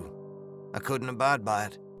folks do. I couldn't abide by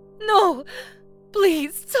it. No!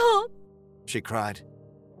 Please, Tom! She cried.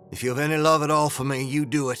 If you have any love at all for me, you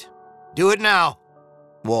do it. Do it now!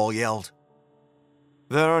 Wall yelled.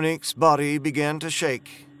 Veronique's body began to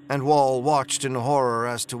shake, and Wall watched in horror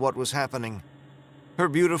as to what was happening. Her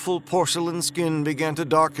beautiful porcelain skin began to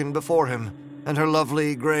darken before him, and her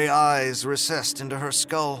lovely gray eyes recessed into her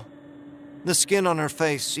skull. The skin on her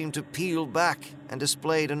face seemed to peel back and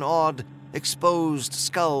displayed an odd, exposed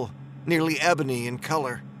skull, nearly ebony in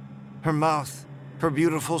color. Her mouth, her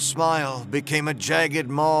beautiful smile, became a jagged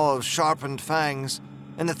maw of sharpened fangs,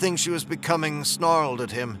 and the thing she was becoming snarled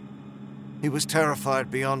at him. He was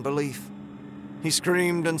terrified beyond belief. He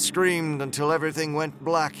screamed and screamed until everything went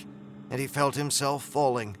black, and he felt himself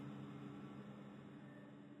falling.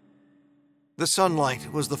 The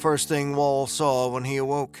sunlight was the first thing Wall saw when he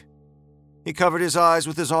awoke. He covered his eyes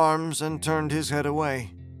with his arms and turned his head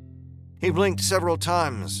away. He blinked several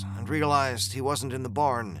times and realized he wasn't in the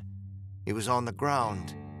barn. He was on the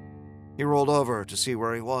ground. He rolled over to see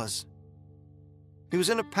where he was. He was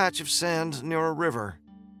in a patch of sand near a river.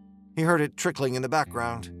 He heard it trickling in the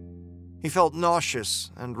background. He felt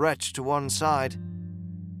nauseous and retched to one side.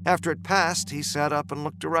 After it passed, he sat up and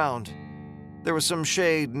looked around. There was some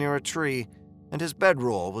shade near a tree, and his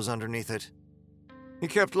bedroll was underneath it. He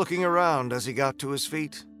kept looking around as he got to his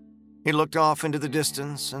feet. He looked off into the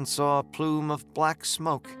distance and saw a plume of black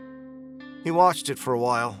smoke. He watched it for a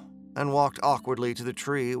while and walked awkwardly to the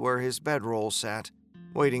tree where his bedroll sat,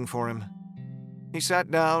 waiting for him. He sat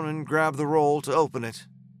down and grabbed the roll to open it.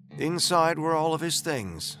 Inside were all of his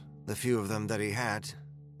things, the few of them that he had,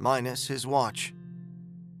 minus his watch.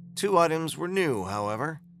 2 items were new,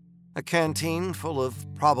 however. A canteen full of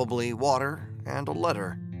probably water and a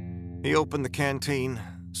letter. He opened the canteen,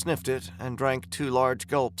 sniffed it, and drank 2 large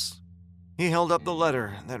gulps. He held up the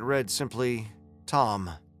letter that read simply, Tom.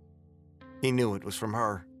 He knew it was from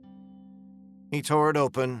her. He tore it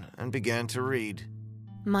open and began to read.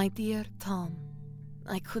 My dear Tom,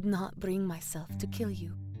 I could not bring myself to kill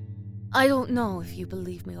you. I don't know if you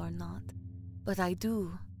believe me or not, but I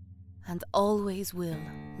do, and always will,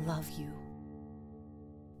 love you.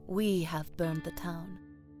 We have burned the town.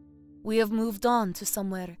 We have moved on to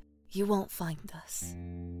somewhere you won't find us.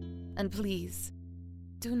 And please,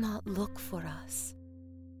 do not look for us.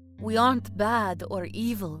 We aren't bad or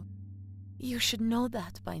evil. You should know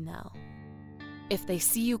that by now. If they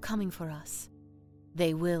see you coming for us,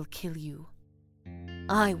 they will kill you.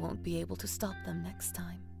 I won't be able to stop them next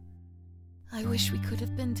time. I wish we could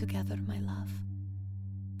have been together, my love.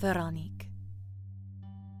 Veronique.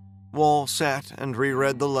 Wall sat and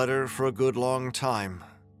reread the letter for a good long time,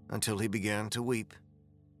 until he began to weep.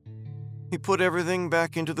 He put everything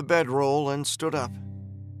back into the bedroll and stood up.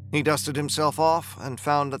 He dusted himself off and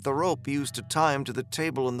found that the rope used to tie him to the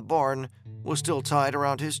table in the barn was still tied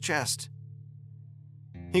around his chest.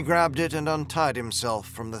 He grabbed it and untied himself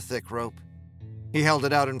from the thick rope. He held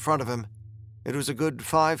it out in front of him. It was a good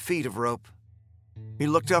 5 feet of rope. He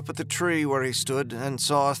looked up at the tree where he stood and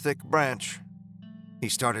saw a thick branch. He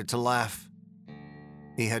started to laugh.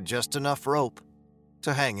 He had just enough rope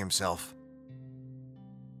to hang himself.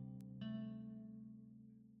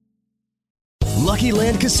 Lucky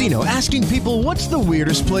Land Casino, asking people, what's the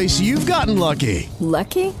weirdest place you've gotten lucky?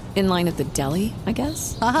 Lucky? In line at the deli, I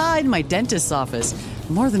guess? Aha, in my dentist's office.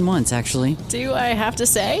 More than once, actually. Do I have to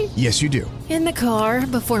say? Yes, you do. In the car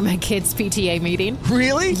before my kids' PTA meeting.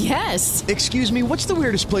 Really? Yes. Excuse me, what's the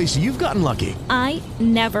weirdest place you've gotten lucky? I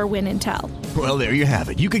never win and tell. Well, there you have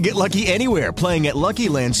it. You can get lucky anywhere, playing at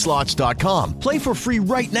LuckyLandSlots.com. Play for free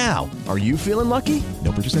right now. Are you feeling lucky?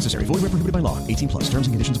 No purchase necessary. Void where prohibited by law. 18+. Terms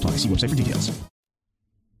and conditions apply. See website for details.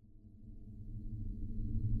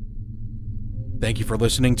 Thank you for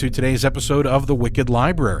listening to today's episode of The Wicked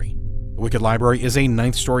Library. The Wicked Library is a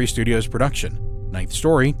Ninth Story Studios production.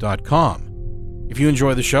 ninthstory.com. If you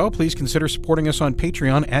enjoy the show, please consider supporting us on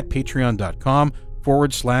Patreon at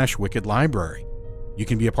patreon.com/Wicked Library. You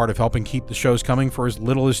can be a part of helping keep the shows coming for as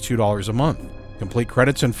little as $2 a month. Complete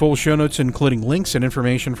credits and full show notes, including links and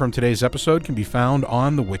information from today's episode, can be found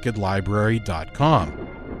on thewickedlibrary.com.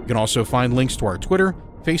 You can also find links to our Twitter,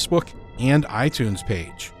 Facebook, and iTunes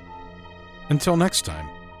page. Until next time,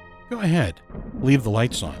 go ahead, leave the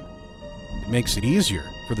lights on. It makes it easier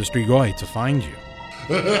for the Strigoi to find you.